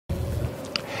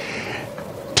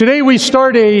Today we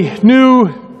start a new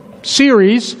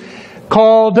series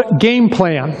called Game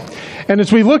Plan. And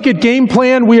as we look at Game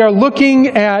Plan, we are looking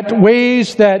at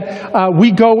ways that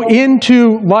we go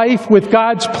into life with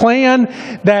God's plan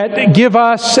that give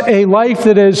us a life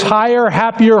that is higher,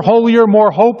 happier, holier,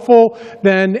 more hopeful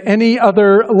than any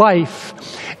other life.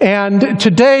 And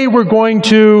today we're going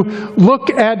to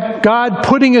look at God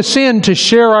putting us in to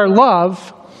share our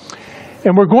love.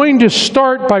 And we're going to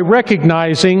start by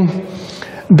recognizing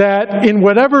that in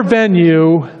whatever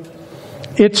venue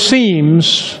it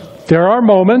seems, there are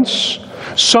moments,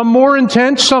 some more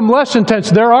intense, some less intense.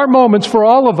 There are moments for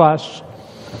all of us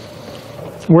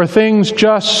where things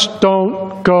just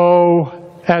don't go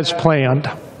as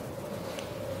planned.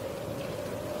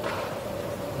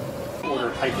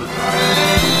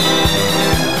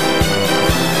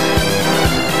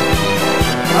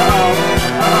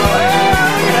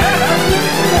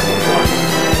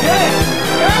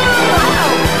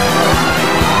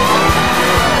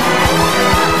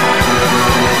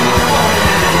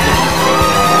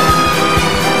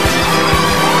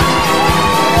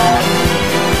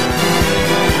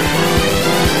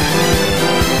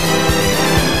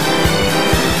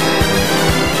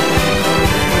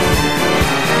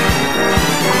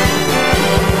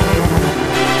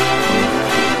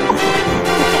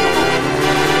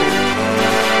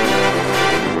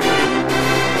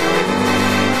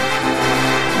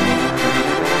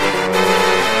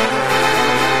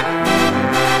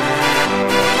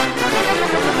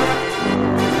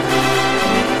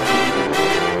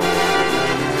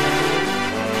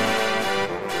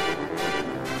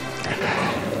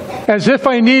 As if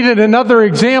I needed another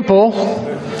example,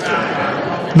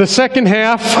 the second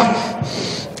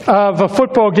half of a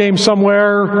football game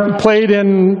somewhere played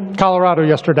in Colorado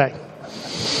yesterday.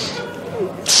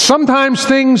 Sometimes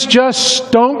things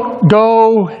just don't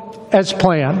go as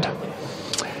planned.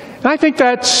 And I think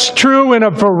that's true in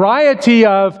a variety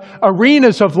of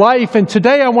arenas of life, and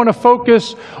today I want to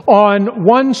focus on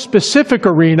one specific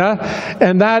arena,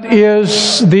 and that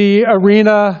is the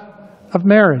arena of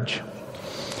marriage.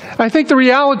 I think the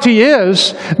reality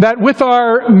is that with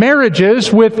our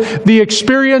marriages, with the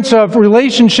experience of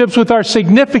relationships with our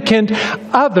significant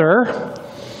other,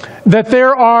 that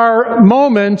there are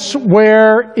moments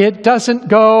where it doesn't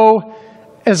go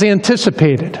as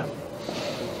anticipated.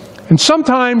 And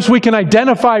sometimes we can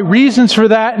identify reasons for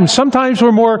that, and sometimes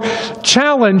we're more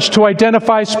challenged to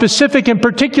identify specific and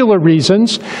particular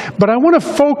reasons. But I want to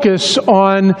focus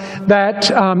on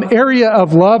that area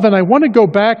of love, and I want to go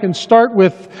back and start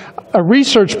with a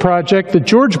research project that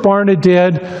George Barna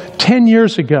did 10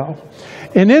 years ago.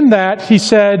 And in that,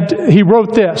 he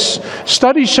wrote this: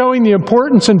 "Studies showing the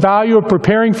importance and value of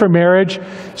preparing for marriage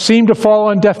seem to fall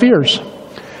on deaf ears.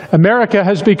 America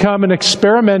has become an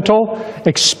experimental,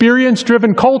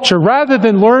 experience-driven culture. Rather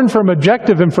than learn from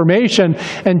objective information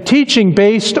and teaching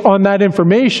based on that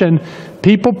information,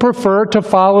 people prefer to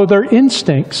follow their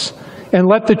instincts and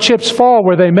let the chips fall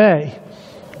where they may.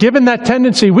 Given that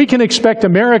tendency, we can expect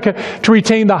America to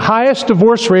retain the highest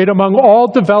divorce rate among all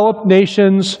developed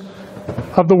nations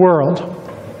of the world."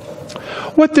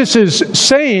 What this is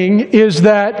saying is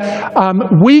that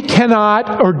we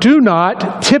cannot or do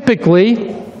not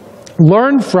typically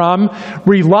learn from,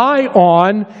 rely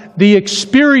on the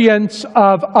experience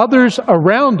of others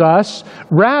around us.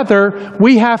 Rather,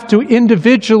 we have to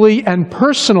individually and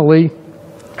personally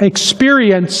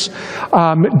experience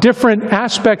different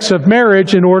aspects of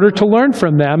marriage in order to learn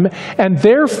from them. And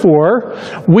therefore,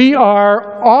 we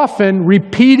are often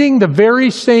repeating the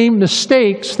very same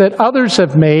mistakes that others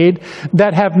have made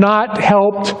that have not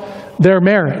helped their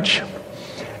marriage.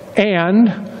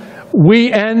 And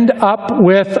we end up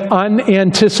with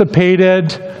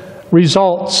unanticipated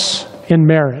results in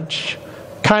marriage.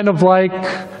 Kind of like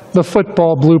the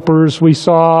football bloopers we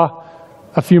saw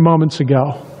a few moments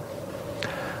ago.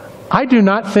 I do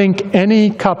not think any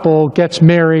couple gets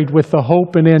married with the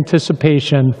hope and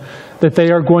anticipation that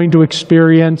they are going to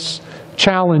experience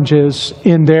challenges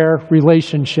in their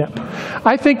relationship.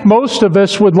 I think most of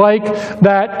us would like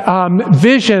that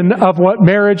vision of what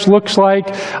marriage looks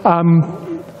like.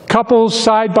 Couples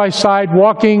side by side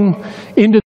walking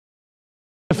into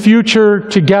the future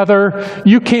together.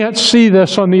 You can't see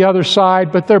this on the other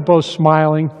side, but they're both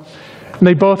smiling. And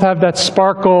they both have that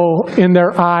sparkle in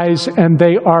their eyes, and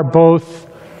they are both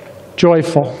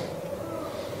joyful.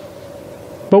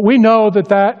 But we know that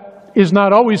that is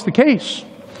not always the case.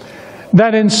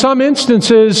 That in some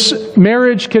instances,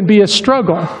 marriage can be a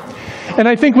struggle. And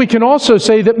I think we can also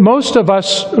say that most of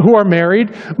us who are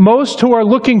married, most who are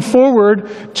looking forward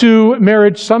to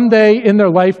marriage someday in their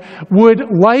life, would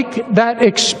like that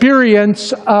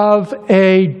experience of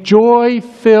a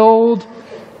joy-filled,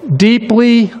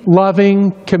 deeply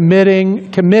loving,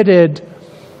 committed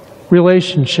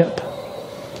relationship.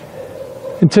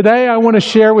 And today I want to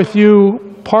share with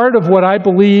you part of what I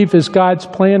believe is God's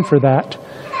plan for that.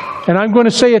 And I'm going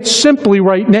to say it simply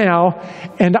right now,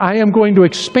 and I am going to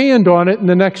expand on it in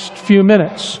the next few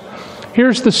minutes.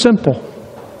 Here's the simple.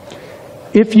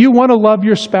 If you want to love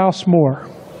your spouse more,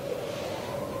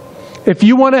 if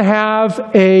you want to have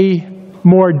a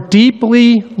more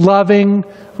deeply loving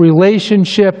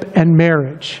relationship and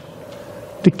marriage,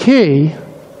 the key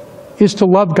is to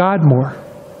love God more.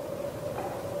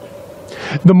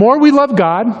 The more we love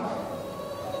God,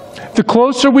 the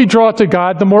closer we draw to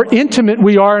God, the more intimate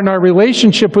we are in our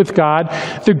relationship with God,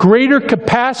 the greater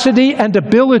capacity and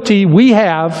ability we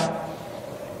have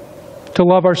to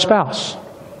love our spouse.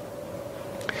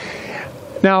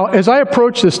 Now, as I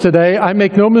approach this today, I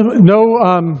make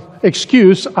no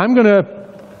excuse. I'm going to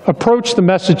approach the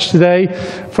message today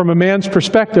from a man's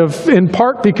perspective, in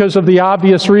part because of the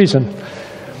obvious reason.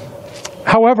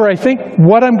 However, I think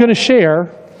what I'm going to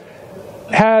share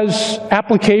has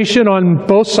application on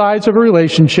both sides of a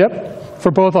relationship,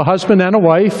 for both a husband and a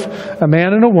wife, a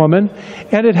man and a woman,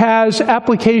 and it has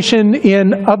application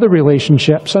in other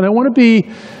relationships. And I want to be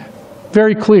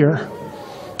very clear.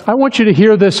 I want you to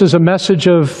hear this as a message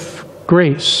of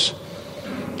grace.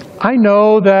 I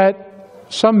know that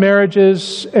some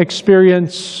marriages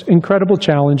experience incredible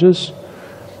challenges.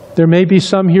 There may be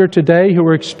some here today who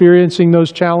are experiencing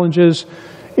those challenges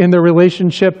in their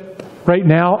relationship right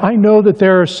now. I know that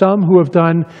there are some who have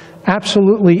done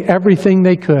absolutely everything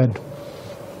they could,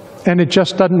 and it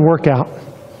just doesn't work out.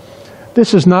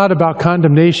 This is not about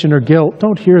condemnation or guilt.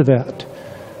 Don't hear that.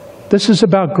 This is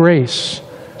about grace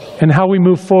and how we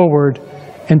move forward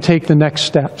and take the next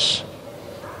steps.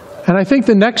 And I think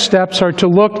the next steps are to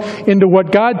look into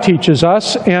what God teaches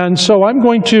us. And so I'm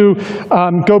going to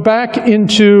go back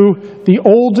into the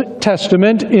Old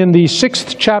Testament in the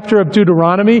 6th chapter of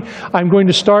Deuteronomy. I'm going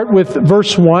to start with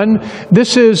verse 1.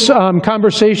 This is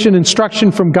conversation,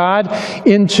 instruction from God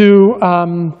into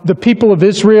the people of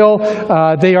Israel.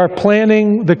 They are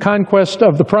planning the conquest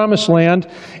of the Promised Land.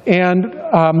 And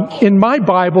in my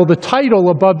Bible, the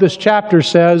title above this chapter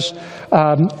says,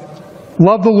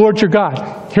 Love the Lord your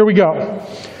God. Here we go.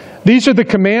 These are the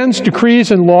commands, decrees,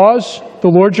 and laws the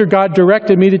Lord your God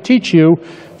directed me to teach you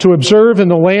to observe in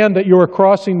the land that you are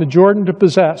crossing the Jordan to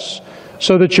possess,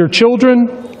 so that your children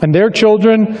and their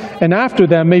children and after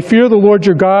them may fear the Lord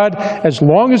your God as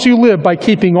long as you live by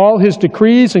keeping all his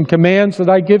decrees and commands that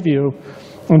I give you,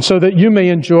 and so that you may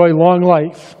enjoy long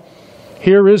life.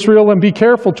 Hear, Israel, and be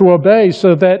careful to obey,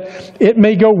 so that it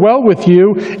may go well with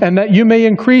you, and that you may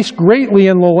increase greatly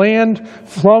in the land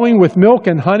flowing with milk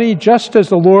and honey, just as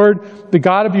the Lord, the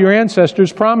God of your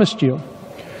ancestors, promised you.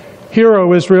 Hear,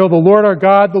 O Israel, the Lord our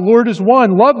God, the Lord is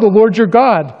one. Love the Lord your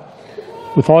God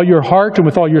with all your heart and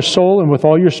with all your soul and with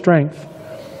all your strength.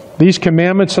 These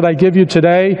commandments that I give you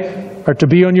today are to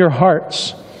be on your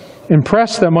hearts.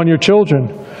 Impress them on your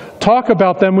children. Talk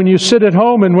about them when you sit at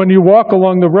home and when you walk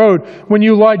along the road, when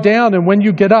you lie down and when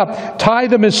you get up. Tie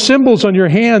them as symbols on your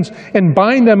hands and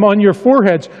bind them on your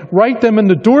foreheads. Write them in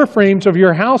the door frames of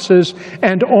your houses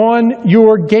and on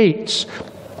your gates.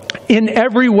 In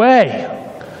every way,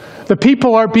 the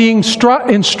people are being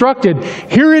instructed.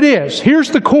 Here it is.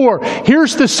 Here's the core.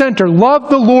 Here's the center.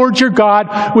 Love the Lord your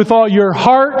God with all your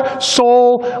heart,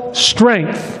 soul,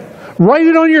 strength. Write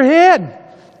it on your head.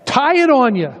 Tie it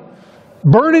on you.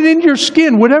 Burn it into your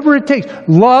skin, whatever it takes.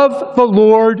 Love the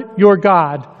Lord your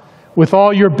God with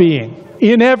all your being,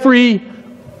 in every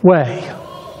way.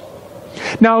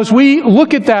 Now, as we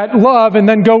look at that love and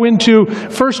then go into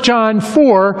 1 John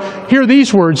 4, hear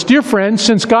these words. Dear friends,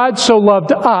 since God so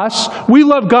loved us, we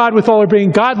love God with all our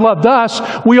being. God loved us.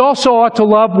 We also ought to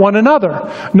love one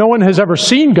another. No one has ever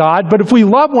seen God, but if we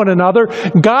love one another,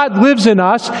 God lives in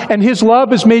us, and his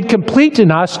love is made complete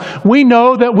in us. We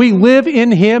know that we live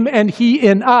in him and he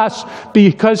in us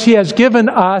because he has given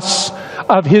us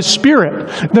of his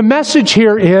Spirit. The message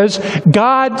here is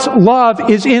God's love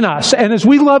is in us. And as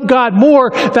we love God more,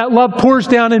 that love pours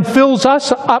down and fills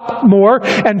us up more.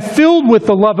 And filled with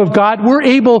the love of God, we're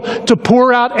able to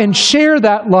pour out and share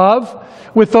that love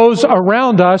with those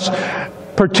around us,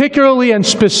 particularly and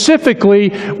specifically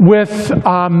with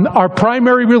our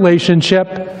primary relationship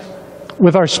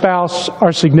with our spouse,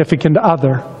 our significant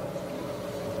other.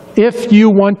 If you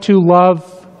want to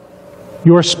love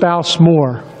your spouse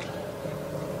more,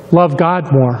 love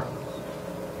God more.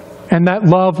 and that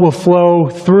love will flow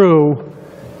through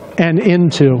and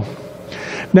into.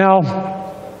 Now,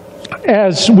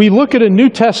 as we look at a New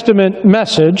Testament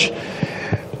message,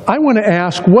 I want to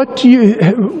ask,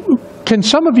 can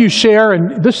some of you share,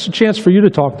 and this is a chance for you to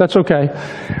talk, that's okay.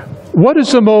 What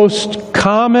is the most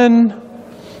common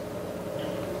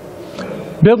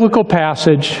biblical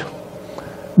passage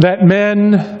that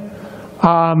men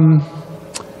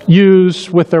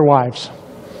use with their wives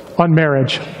on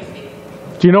marriage?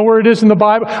 Do you know where it is in the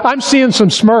Bible? I'm seeing some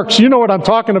smirks. You know what I'm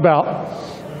talking about.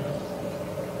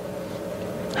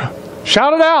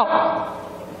 Shout it out.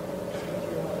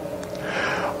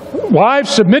 Wives,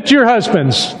 submit to your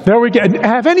husbands. There we go.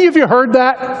 Have any of you heard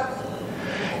that?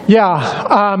 Yeah.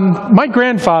 My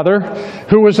grandfather,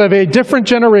 who was of a different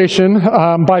generation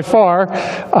by far,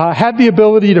 had the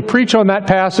ability to preach on that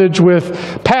passage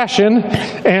with passion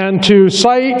and to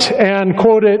cite and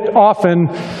quote it often,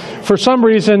 for some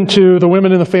reason, to the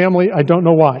women in the family. I don't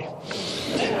know why.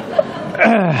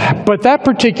 But that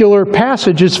particular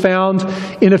passage is found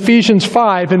in Ephesians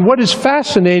 5. And what is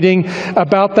fascinating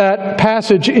about that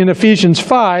passage in Ephesians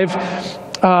 5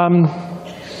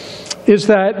 is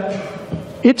that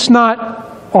it's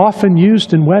not often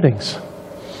used in weddings.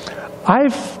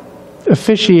 I've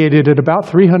officiated at about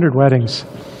 300 weddings.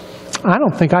 I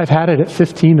don't think I've had it at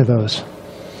 15 of those.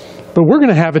 But we're going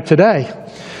to have it today.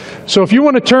 So if you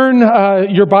want to turn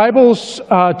your Bibles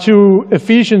to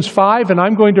Ephesians 5, and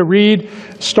I'm going to read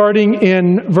starting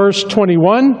in verse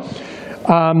 21,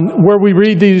 where we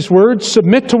read these words,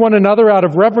 "Submit to one another out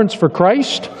of reverence for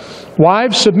Christ.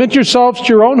 Wives, submit yourselves to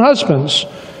your own husbands,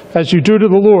 as you do to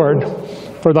the Lord.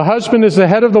 For the husband is the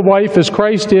head of the wife, as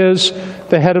Christ is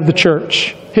the head of the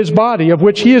church, his body, of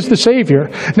which he is the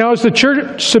Savior. Now as the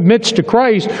church submits to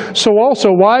Christ, so also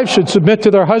wives should submit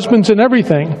to their husbands in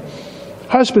everything.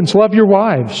 Husbands, love your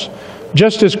wives,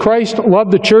 just as Christ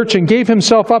loved the church and gave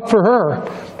himself up for her,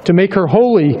 to make her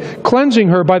holy, cleansing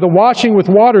her by the washing with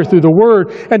water through the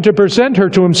word, and to present her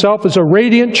to himself as a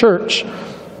radiant church,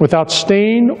 without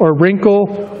stain or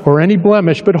wrinkle or any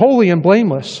blemish, but holy and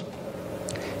blameless.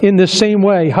 In this same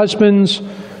way, husbands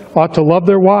ought to love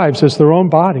their wives as their own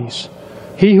bodies.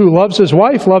 He who loves his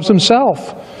wife loves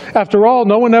himself. After all,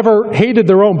 no one ever hated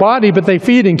their own body, but they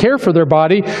feed and care for their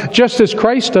body, just as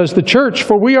Christ does the church,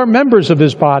 for we are members of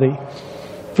his body.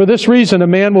 For this reason, a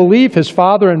man will leave his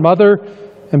father and mother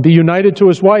and be united to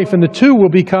his wife, and the two will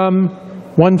become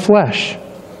one flesh.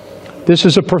 This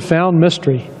is a profound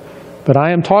mystery, but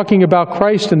I am talking about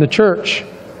Christ and the church.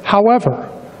 However,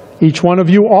 each one of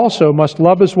you also must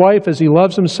love his wife as he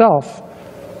loves himself,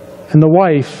 and the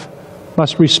wife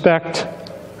must respect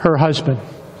her husband."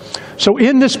 So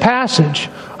in this passage,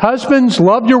 husbands,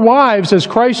 love your wives as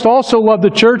Christ also loved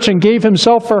the church and gave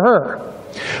himself for her.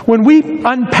 When we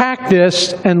unpack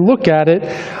this and look at it,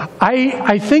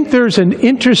 I think there's an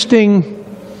interesting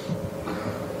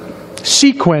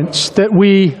sequence that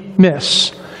we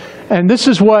miss. And this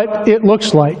is what it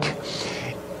looks like.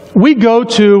 We go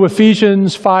to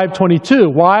Ephesians 5:22.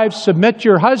 Wives, submit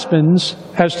your husbands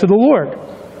as to the Lord.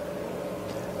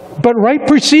 But right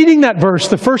preceding that verse,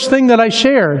 the first thing that I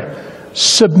shared,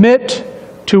 submit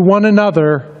to one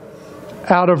another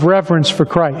out of reverence for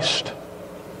Christ.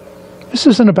 This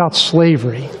isn't about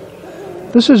slavery.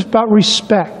 This is about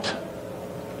respect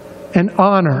and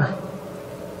honor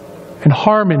and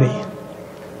harmony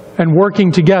and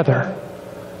working together.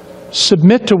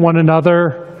 Submit to one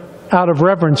another out of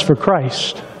reverence for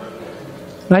Christ.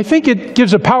 And I think it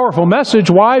gives a powerful message.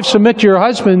 Wives, submit to your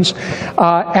husbands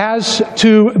as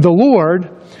to the Lord.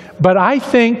 But I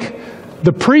think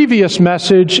the previous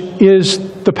message is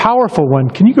the powerful one.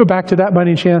 Can you go back to that by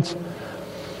any chance?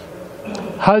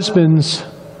 Husbands,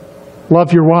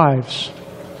 love your wives,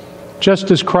 just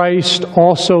as Christ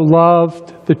also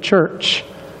loved the church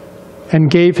and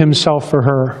gave himself for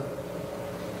her.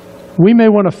 We may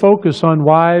want to focus on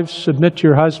wives, submit to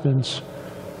your husbands.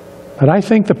 But I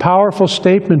think the powerful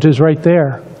statement is right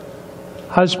there.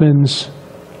 Husbands,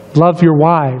 love your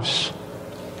wives,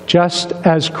 just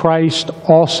as Christ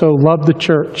also loved the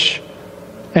church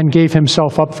and gave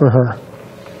himself up for her.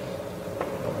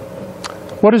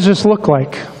 What does this look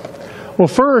like? Well,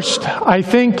 first, I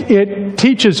think it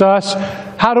teaches us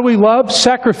how do we love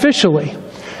sacrificially.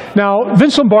 Now,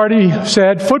 Vince Lombardi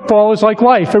said, football is like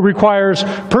life. It requires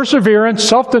perseverance,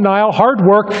 self-denial, hard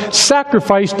work,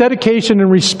 sacrifice, dedication,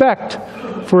 and respect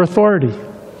for authority.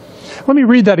 Let me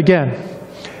read that again.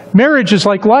 Marriage is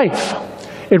like life.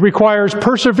 It requires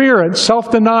perseverance,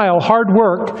 self-denial, hard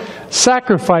work,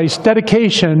 sacrifice,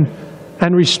 dedication,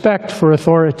 and respect for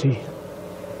authority.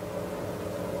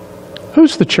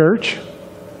 Who's the church?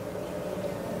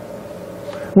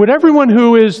 Would everyone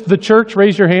who is the church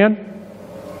raise your hand?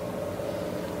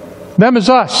 Them is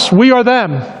us. We are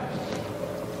them.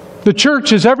 The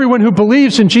church is everyone who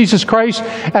believes in Jesus Christ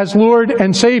as Lord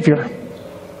and Savior.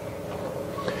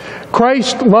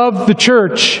 Christ loved the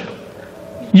church,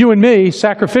 you and me,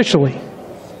 sacrificially.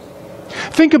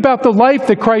 Think about the life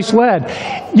that Christ led.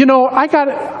 You know, I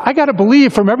got to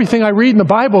believe from everything I read in the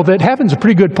Bible that heaven's a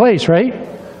pretty good place, right?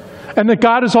 And that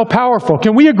God is all-powerful.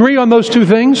 Can we agree on those two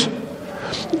things?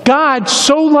 God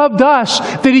so loved us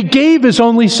that He gave His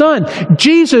only Son.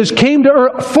 Jesus came to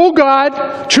earth, full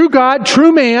God,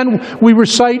 true man, we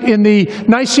recite in the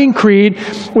Nicene Creed,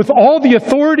 with all the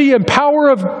authority and power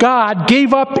of God,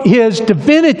 gave up His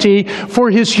divinity for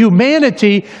His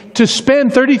humanity to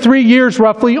spend 33 years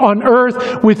roughly on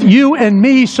earth with you and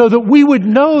me so that we would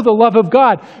know the love of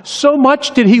God. So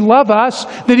much did He love us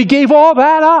that He gave all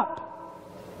that up.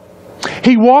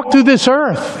 He walked through this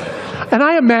earth. And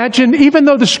I imagine, even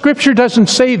though the Scripture doesn't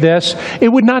say this, it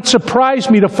would not surprise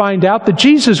me to find out that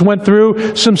Jesus went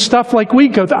through some stuff like we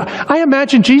go through. I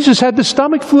imagine Jesus had the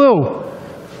stomach flu,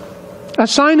 a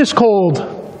sinus cold.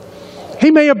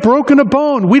 He may have broken a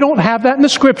bone. We don't have that in the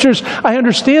Scriptures. I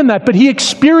understand that. But He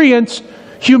experienced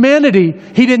humanity.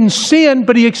 He didn't sin,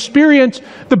 but He experienced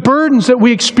the burdens that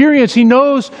we experience. He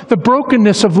knows the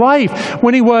brokenness of life.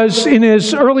 When He was in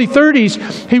His early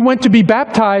 30s, He went to be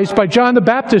baptized by John the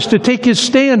Baptist to take His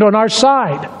stand on our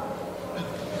side.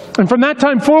 And from that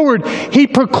time forward, He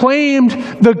proclaimed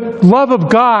the love of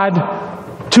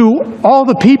God to all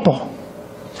the people.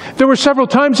 There were several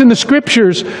times in the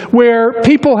Scriptures where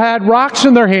people had rocks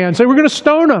in their hands. They were going to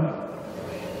stone Him.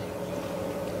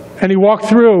 And He walked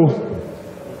through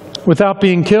without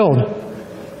being killed.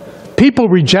 People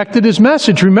rejected His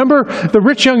message. Remember the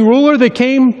rich young ruler that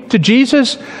came to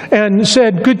Jesus and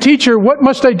said, "Good teacher, what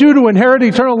must I do to inherit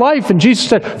eternal life?" And Jesus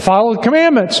said, "Follow the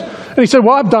commandments." And he said,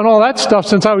 "Well, I've done all that stuff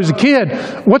since I was a kid.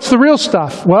 What's the real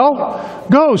stuff?" "Well,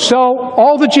 go, sell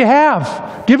all that you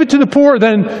have. Give it to the poor,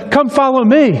 then come follow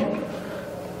me."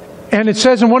 And it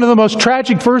says in one of the most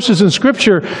tragic verses in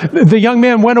Scripture, the young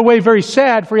man went away very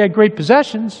sad, for he had great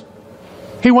possessions.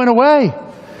 He went away.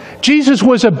 Jesus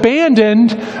was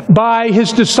abandoned by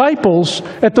His disciples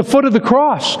at the foot of the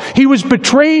cross. He was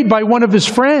betrayed by one of His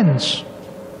friends.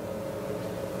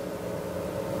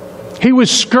 He was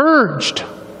scourged.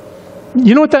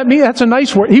 You know what that means? That's a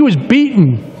nice word. He was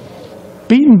beaten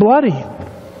bloody.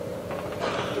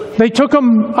 They took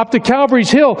Him up to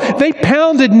Calvary's Hill. They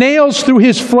pounded nails through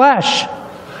His flesh.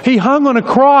 He hung on a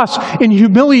cross in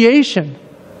humiliation,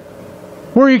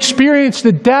 where He experienced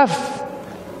the death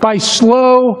by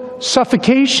slow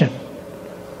suffocation.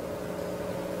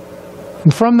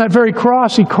 And from that very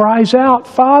cross, He cries out,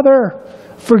 "Father,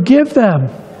 forgive them,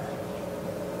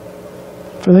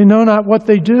 for they know not what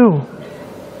they do."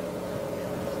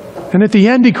 And at the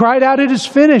end, He cried out, "It is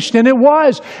finished." And it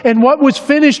was. And what was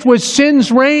finished was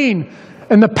sin's reign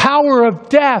and the power of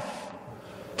death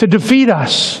to defeat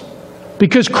us,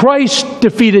 because Christ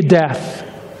defeated death.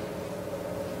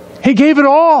 He gave it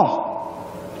all.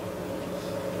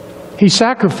 He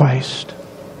sacrificed.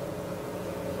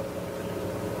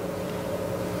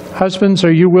 Husbands,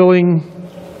 are you willing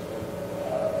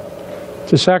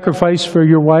to sacrifice for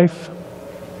your wife?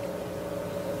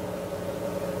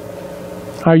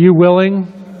 Are you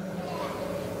willing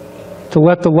to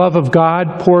let the love of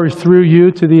God pour through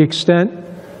you to the extent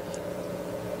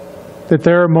that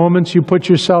there are moments you put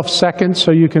yourself second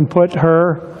so you can put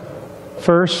her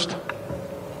first?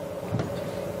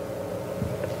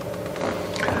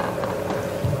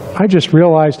 I just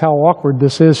realized how awkward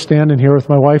this is standing here with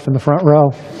my wife in the front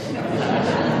row.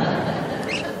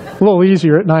 A little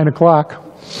easier at 9 o'clock.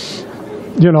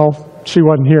 You know, she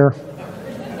wasn't here.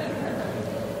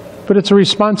 But it's a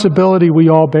responsibility we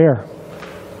all bear,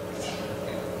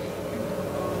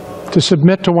 to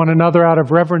submit to one another out of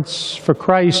reverence for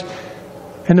Christ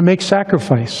and to make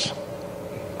sacrifice.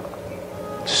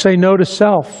 To say no to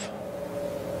self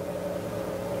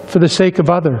for the sake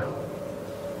of other.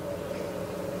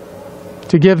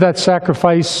 To give that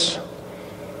sacrifice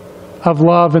of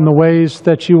love in the ways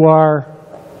that you are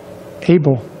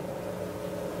able.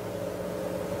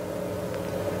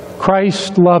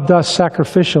 Christ loved us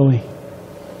sacrificially.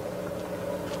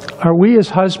 Are we as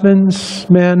husbands,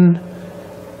 men,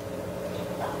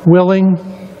 willing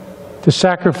to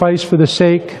sacrifice for the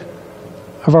sake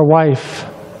of our wife,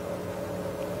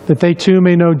 that they too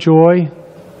may know joy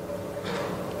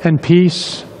and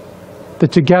peace,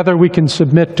 that together we can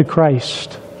submit to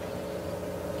Christ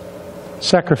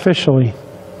sacrificially?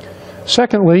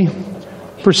 Secondly,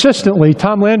 persistently.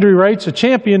 Tom Landry writes, "A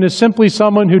champion is simply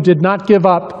someone who did not give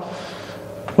up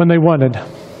when they wanted."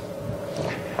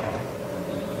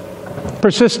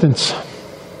 Persistence.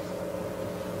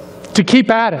 To keep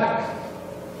at it.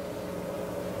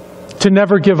 To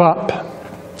never give up.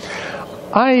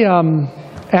 I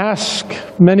ask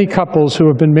many couples who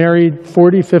have been married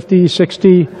 40, 50,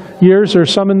 60 years, or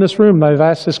some in this room, I've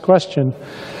asked this question.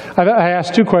 I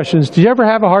asked two questions. Do you ever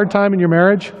have a hard time in your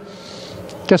marriage?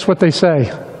 Guess what they say?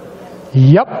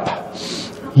 Yep.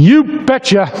 You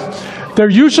betcha. They're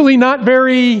usually not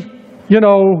very,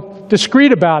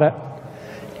 discreet about it.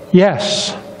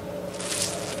 Yes.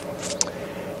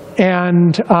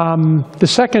 And the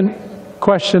second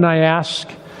question I ask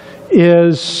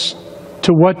is,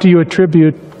 to what do you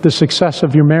attribute the success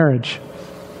of your marriage?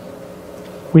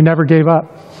 We never gave up.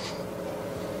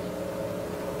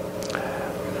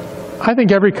 I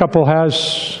think every couple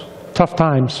has tough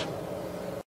times,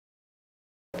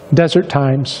 desert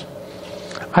times.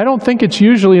 I don't think it's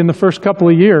usually in the first couple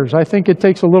of years. I think it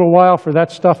takes a little while for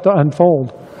that stuff to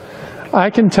unfold.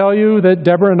 I can tell you that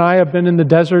Deborah and I have been in the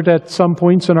desert at some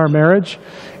points in our marriage,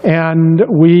 and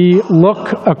we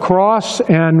look across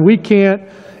and we can't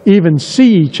even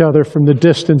see each other from the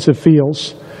distance it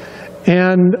feels.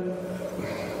 And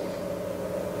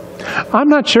I'm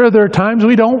not sure there are times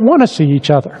we don't want to see each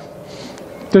other.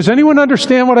 Does anyone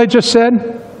understand what I just said?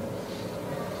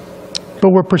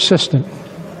 But we're persistent.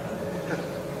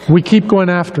 We keep going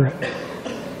after it.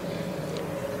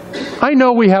 I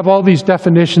know we have all these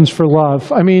definitions for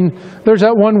love. I mean, there's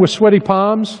that one with sweaty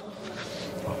palms,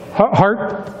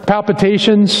 heart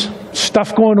palpitations,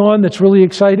 stuff going on that's really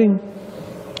exciting.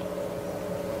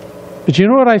 But you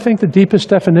know what I think the deepest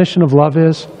definition of love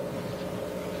is?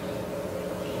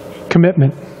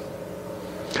 Commitment.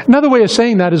 Another way of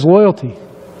saying that is loyalty.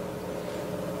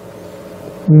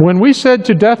 When we said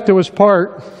to death do us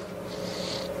part,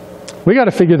 we got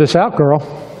to figure this out, girl.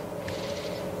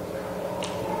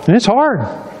 And it's hard.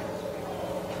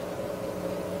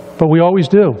 But we always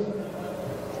do.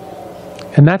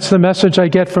 And that's the message I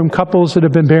get from couples that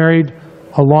have been married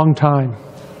a long time.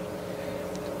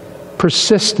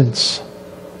 Persistence,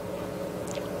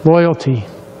 loyalty,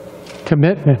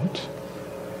 commitment.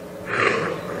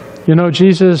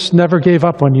 Jesus never gave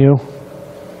up on you.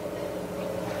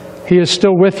 He is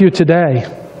still with you today.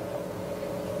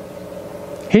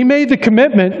 He made the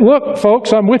commitment, look,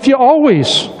 folks, I'm with you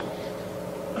always,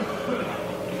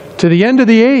 to the end of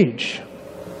the age.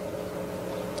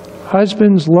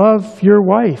 Husbands, love your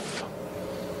wife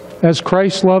as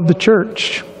Christ loved the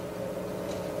church.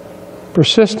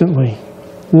 Persistently,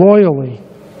 loyally,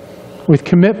 with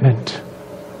commitment.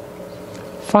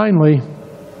 Finally,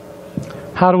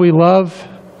 how do we love?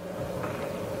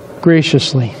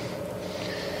 Graciously.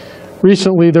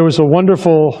 Recently, there was a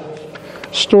wonderful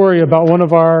story about one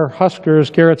of our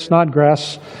Huskers, Garrett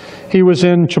Snodgrass. He was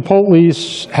in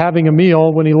Chipotle's having a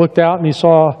meal when he looked out and he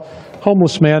saw a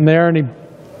homeless man there, and he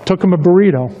took him a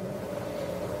burrito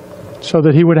so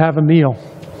that he would have a meal.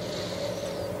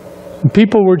 And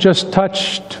people were just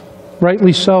touched,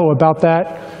 rightly so, about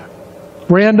that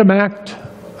random act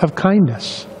of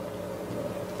kindness.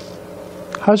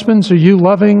 Husbands, are you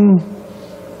loving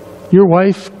your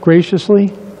wife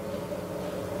graciously?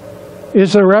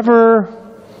 Is there ever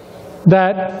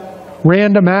that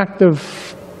random act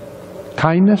of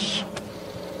kindness?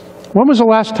 When was the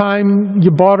last time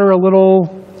you bought her a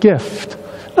little gift?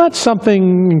 Not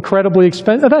something incredibly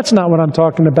expensive. That's not what I'm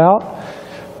talking about.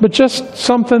 But just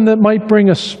something that might bring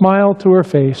a smile to her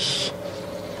face.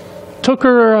 Took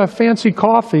her a fancy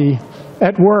coffee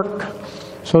at work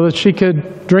so that she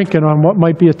could drink it on what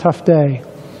might be a tough day.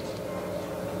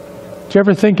 Did you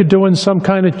ever think of doing some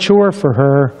kind of chore for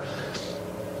her?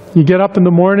 You get up in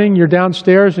the morning, you're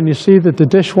downstairs, and you see that the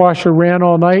dishwasher ran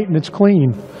all night and it's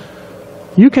clean.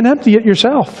 You can empty it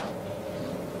yourself.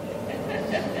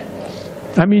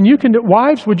 I mean, you can do.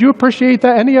 Wives, would you appreciate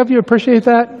that? Any of you appreciate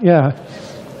that? Yeah.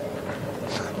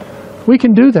 We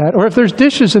can do that. Or if there's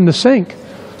dishes in the sink,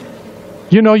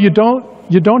 you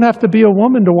don't have to be a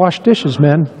woman to wash dishes,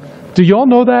 men. Do you all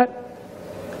know that?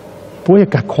 Boy, it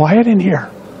got quiet in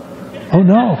here. Oh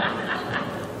no.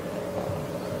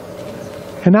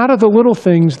 And out of the little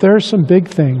things, there are some big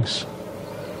things.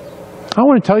 I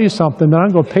want to tell you something that I'm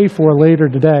going to pay for later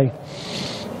today.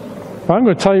 But I'm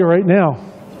going to tell you right now.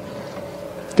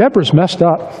 Deborah's messed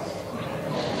up.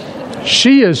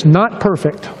 She is not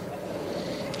perfect.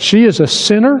 She is a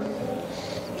sinner,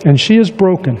 and she is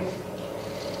broken.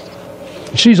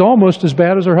 She's almost as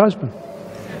bad as her husband.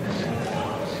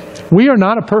 We are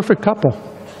not a perfect couple.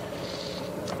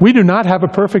 We do not have a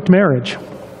perfect marriage.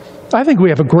 I think we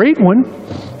have a great one.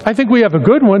 I think we have a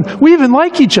good one. We even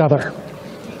like each other.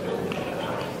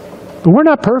 But we're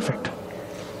not perfect.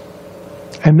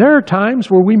 And there are times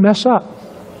where we mess up.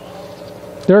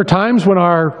 There are times when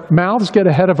our mouths get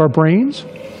ahead of our brains.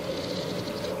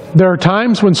 There are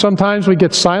times when sometimes we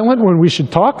get silent when we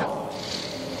should talk.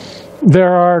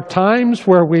 There are times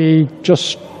where we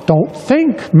just don't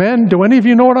think. Men, do any of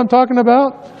you know what I'm talking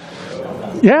about?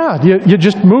 Yeah, you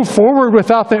just move forward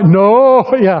without that. No,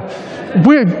 yeah.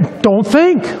 We don't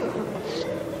think.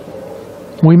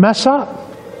 We mess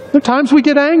up. There are times we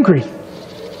get angry.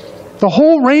 The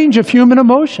whole range of human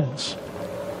emotions.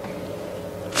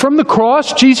 From the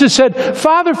cross, Jesus said,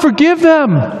 "Father, forgive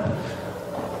them,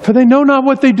 for they know not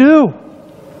what they do."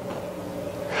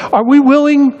 Are we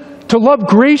willing to love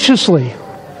graciously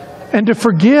and to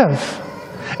forgive?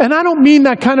 And I don't mean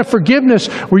that kind of forgiveness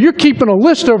where you're keeping a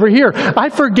list over here. I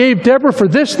forgave Deborah for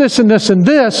this, this, and this, and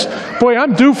this. Boy,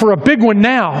 I'm due for a big one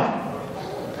now.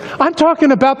 I'm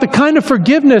talking about the kind of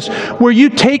forgiveness where you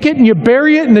take it and you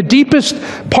bury it in the deepest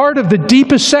part of the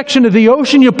deepest section of the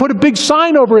ocean. You put a big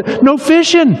sign over it. No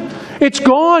fishing. It's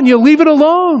gone. You leave it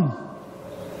alone.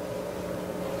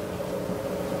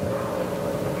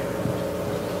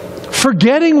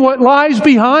 Forgetting what lies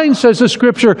behind, says the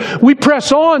Scripture. We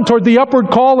press on toward the upward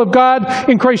call of God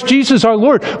in Christ Jesus our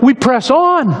Lord. We press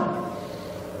on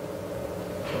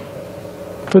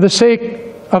for the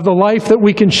sake of the life that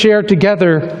we can share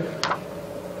together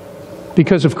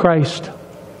because of Christ.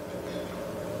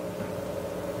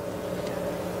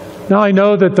 Now I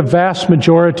know that the vast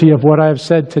majority of what I have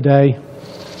said today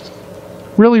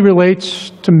really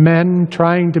relates to men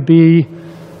trying to be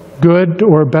good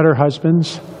or better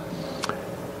husbands.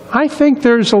 I think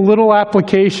there's a little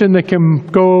application that can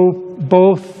go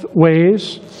both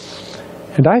ways.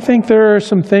 And I think there are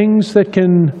some things that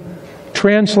can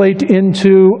translate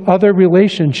into other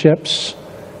relationships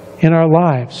in our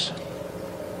lives.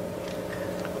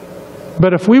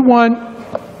 But if we want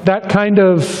that kind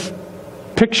of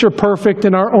picture perfect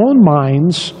in our own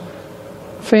minds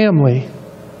family,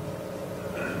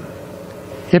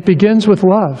 it begins with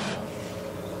love.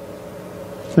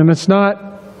 And it's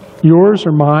not yours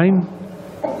or mine.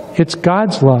 It's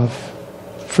God's love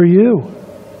for you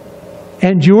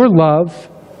and your love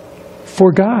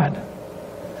for God.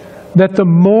 That the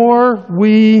more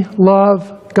we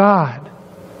love God,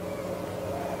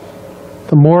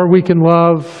 the more we can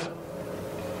love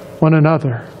one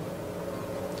another.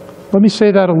 Let me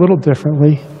say that a little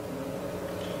differently.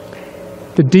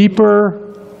 The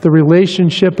deeper the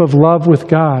relationship of love with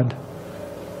God,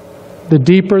 the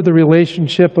deeper the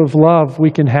relationship of love we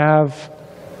can have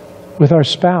with our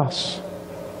spouse.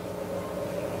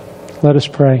 Let us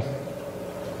pray.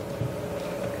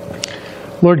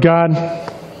 Lord God,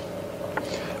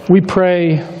 we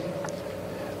pray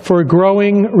for a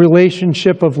growing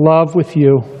relationship of love with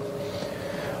you.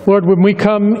 Lord, when we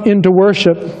come into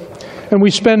worship and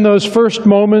we spend those first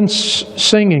moments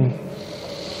singing,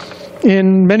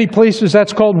 in many places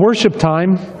that's called worship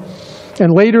time,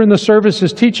 and later in the service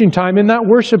is teaching time. In that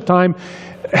worship time,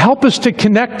 help us to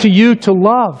connect to you, to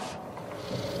love,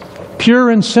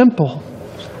 pure and simple,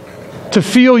 to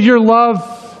feel your love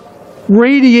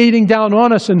radiating down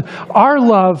on us and our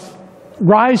love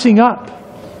rising up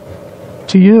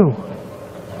to you.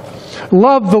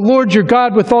 Love the Lord your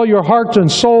God with all your heart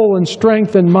and soul and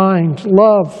strength and mind.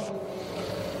 Love.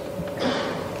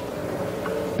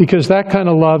 Because that kind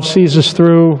of love sees us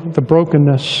through the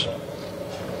brokenness.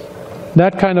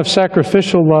 That kind of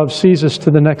sacrificial love sees us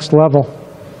to the next level.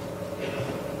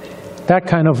 That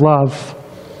kind of love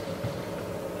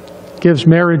gives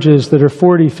marriages that are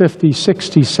 40, 50,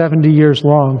 60, 70 years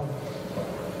long.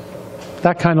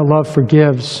 That kind of love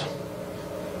forgives.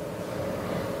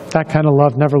 That kind of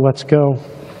love never lets go.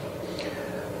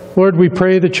 Lord, we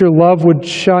pray that your love would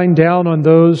shine down on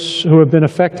those who have been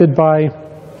affected by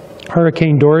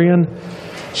Hurricane Dorian.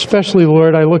 Especially,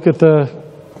 Lord, I look at the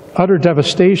utter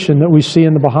devastation that we see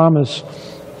in the Bahamas,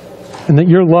 and that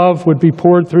your love would be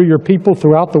poured through your people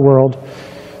throughout the world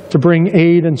to bring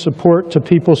aid and support to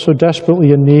people so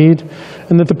desperately in need,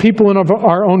 and that the people in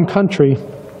our own country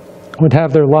would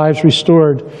have their lives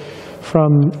restored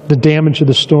from the damage of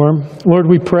the storm. Lord,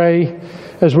 we pray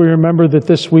as we remember that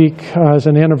this week is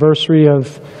an anniversary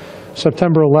of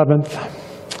September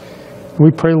 11th.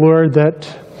 We pray, Lord, that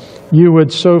you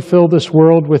would so fill this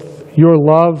world with your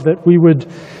love that we would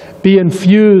be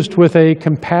infused with a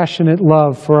compassionate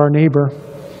love for our neighbor.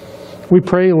 We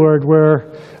pray, Lord,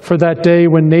 for that day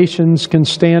when nations can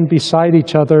stand beside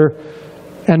each other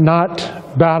and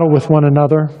not battle with one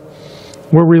another,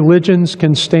 where religions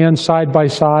can stand side by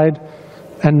side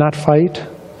and not fight,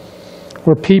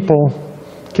 where people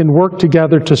can work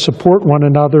together to support one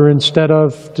another instead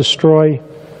of destroy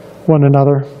one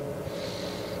another.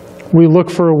 We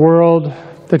look for a world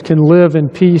that can live in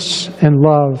peace and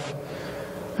love,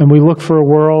 And we look for a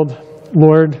world,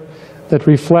 Lord, that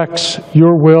reflects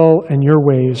your will and your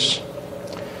ways.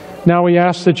 Now we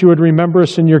ask that you would remember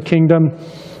us in your kingdom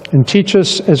and teach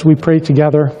us as we pray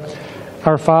together.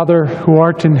 Our Father, who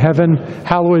art in heaven,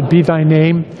 hallowed be thy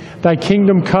name. Thy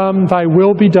kingdom come, thy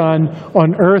will be done,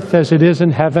 on earth as it is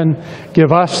in heaven.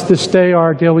 Give us this day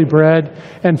our daily bread,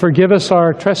 and forgive us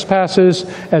our trespasses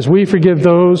as we forgive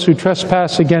those who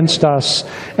trespass against us.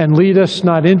 And lead us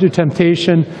not into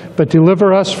temptation, but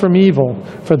deliver us from evil.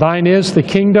 For thine is the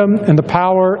kingdom and the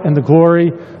power and the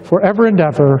glory forever and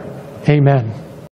ever. Amen.